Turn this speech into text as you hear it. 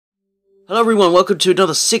Hello everyone, welcome to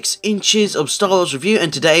another 6 inches of Star Wars review,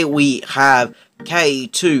 and today we have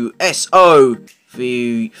K-2SO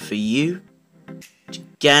for you to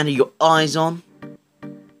gander your eyes on.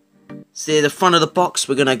 See the front of the box,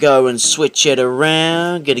 we're going to go and switch it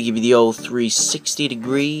around, going to give you the old 360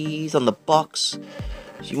 degrees on the box.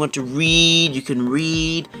 If you want to read, you can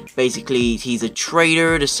read. Basically, he's a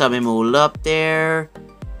traitor to sum him all up there.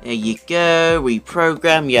 There you go,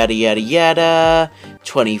 reprogram, yada yada yada,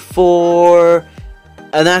 24,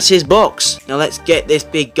 and that's his box. Now let's get this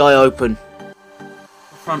big guy open.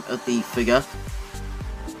 Front of the figure.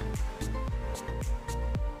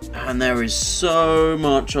 And there is so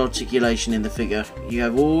much articulation in the figure. You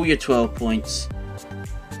have all your 12 points.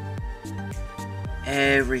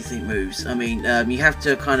 Everything moves. I mean, you have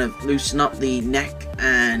to kind of loosen up the neck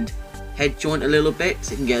and head joint a little bit,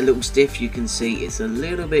 so it can get a little stiff. You can see it's a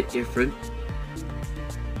little bit different.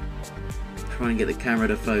 Try and get the camera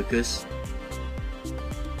to focus.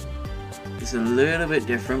 It's a little bit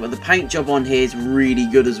different, but the paint job on here is really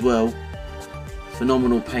good as well.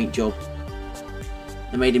 Phenomenal paint job.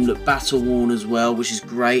 They made him look battle worn as well, which is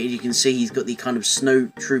great. And you can see he's got the kind of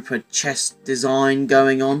snowtrooper chest design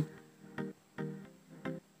going on.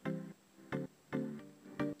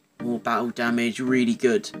 More battle damage, really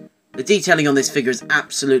good. The detailing on this figure is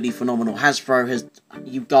absolutely phenomenal.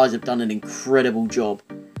 You guys have done an incredible job.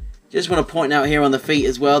 Just want to point out here on the feet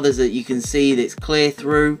as well, you can see that it's clear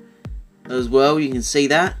through as well. You can see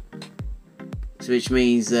that. So which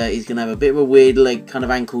means he's going to have a bit of a weird leg kind of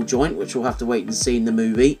ankle joint, which we'll have to wait and see in the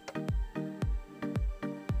movie.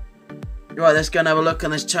 Right, let's go and have a look,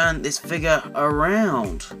 and let's turn this figure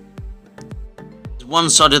around. One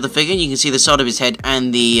side of the figure, you can see the side of his head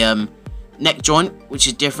and the neck joint, which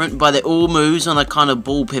is different, but it all moves on a kind of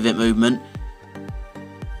ball pivot movement.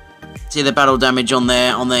 See the battle damage on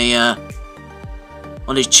there,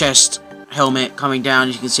 on his chest helmet coming down.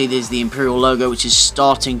 You can see there's the Imperial logo, which is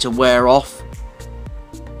starting to wear off.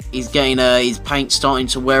 He's getting his paint starting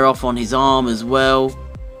to wear off on his arm as well.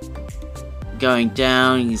 Going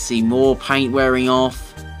down, you can see more paint wearing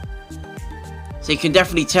off. So you can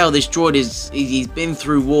definitely tell this droid he's been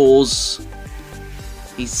through wars.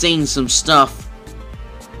 He's seen some stuff.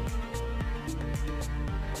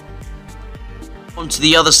 Onto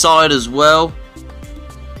the other side as well.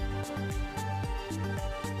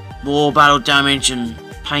 More battle damage and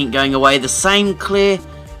paint going away. The same clear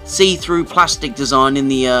see-through plastic design in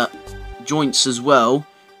the joints as well.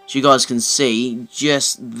 As you guys can see,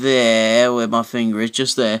 just there where my finger is,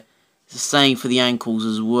 just there. It's the same for the ankles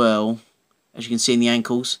as well. As you can see in the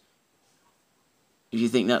ankles. If you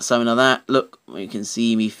think that's something like that, look, you can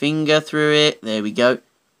see me finger through it. There we go.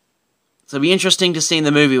 So it'll be interesting to see in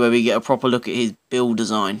the movie where we get a proper look at his build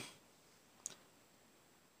design.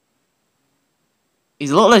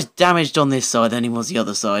 He's a lot less damaged on this side than he was the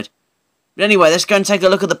other side. But anyway, let's go and take a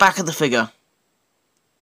look at the back of the figure.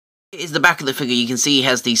 Here's the back of the figure. You can see he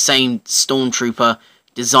has the same Stormtrooper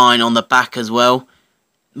design on the back as well.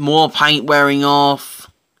 More paint wearing off.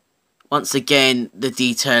 Once again, the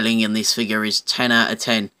detailing in this figure is 10 out of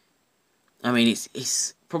 10. I mean,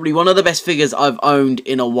 it's probably one of the best figures I've owned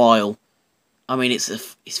in a while. I mean,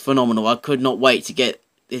 it's phenomenal. I could not wait to get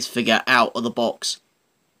this figure out of the box.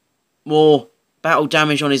 More battle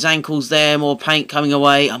damage on his ankles there, more paint coming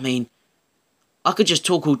away. I mean, I could just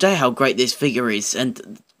talk all day how great this figure is.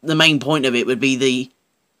 And the main point of it would be the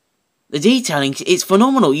detailing. It's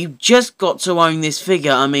phenomenal. You've just got to own this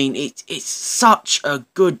figure. I mean, it's such a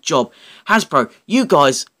good job. Hasbro, you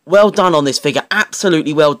guys, well done on this figure.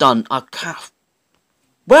 Absolutely well done.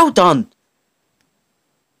 Well done.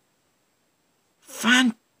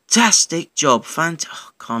 Fantastic job.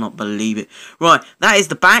 Cannot believe it. Right, that is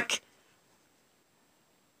the back.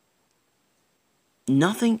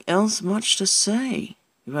 Nothing else much to say.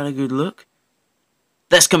 You've had a good look.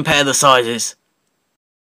 Let's compare the sizes.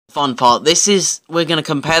 Fun part. We're going to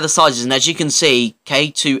compare the sizes, and as you can see,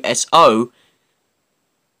 K-2SO,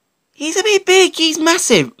 he's a bit big, he's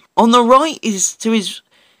massive. On the right is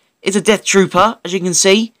a Death Trooper, as you can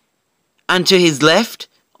see, and to his left,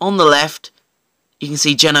 on the left, you can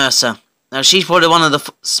see K-2SO. Now, she's probably one of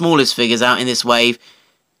the smallest figures out in this wave,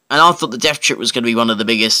 and I thought the Death Trooper was going to be one of the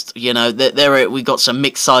biggest. You know, we got some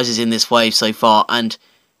mixed sizes in this wave so far, and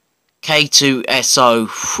K-2SO,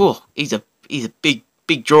 whew, he's a big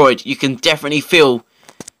droid. You can definitely feel,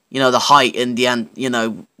 you know, the height and you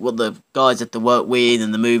know, what the guys have to work with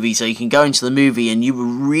in the movie. So you can go into the movie and you will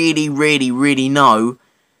really, really, really know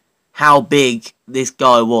how big this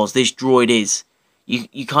guy was, this droid is.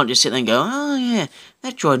 You can't just sit there and go, oh yeah,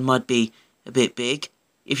 that droid might be a bit big.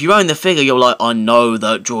 If you own the figure, you're like, I know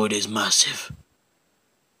that droid is massive.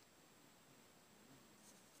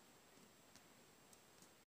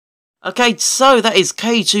 Okay, so that is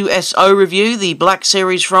K-2SO review, the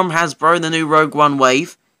Blackseries from Hasbro, the new Rogue One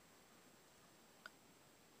wave.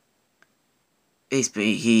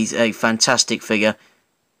 He's a fantastic figure.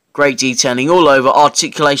 Great detailing all over,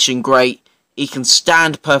 articulation great. He can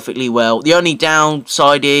stand perfectly well. The only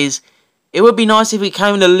downside is, it would be nice if it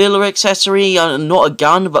came with a little accessory, not a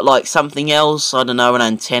gun, but like something else. I don't know, an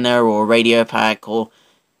antenna or a radio pack or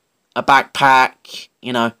a backpack,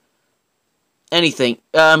 you know. Anything,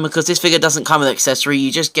 because this figure doesn't come with an accessory. You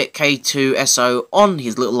just get K-2SO on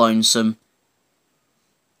his little lonesome.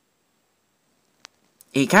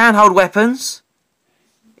 He can hold weapons.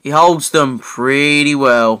 He holds them pretty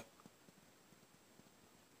well.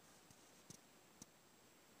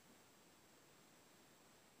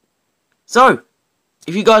 So,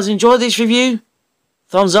 if you guys enjoyed this review,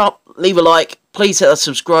 thumbs up, leave a like, please hit that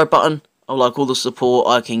subscribe button. I like all the support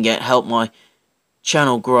I can get, help my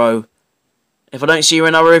channel grow. If I don't see you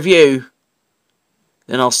in another review,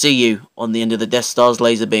 then I'll see you on the end of the Death Star's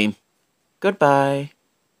laser beam. Goodbye.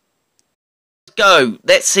 Let's go.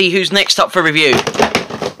 Let's see who's next up for review.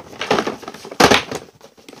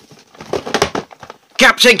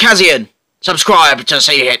 Captain Kazian. Subscribe to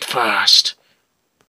see it first.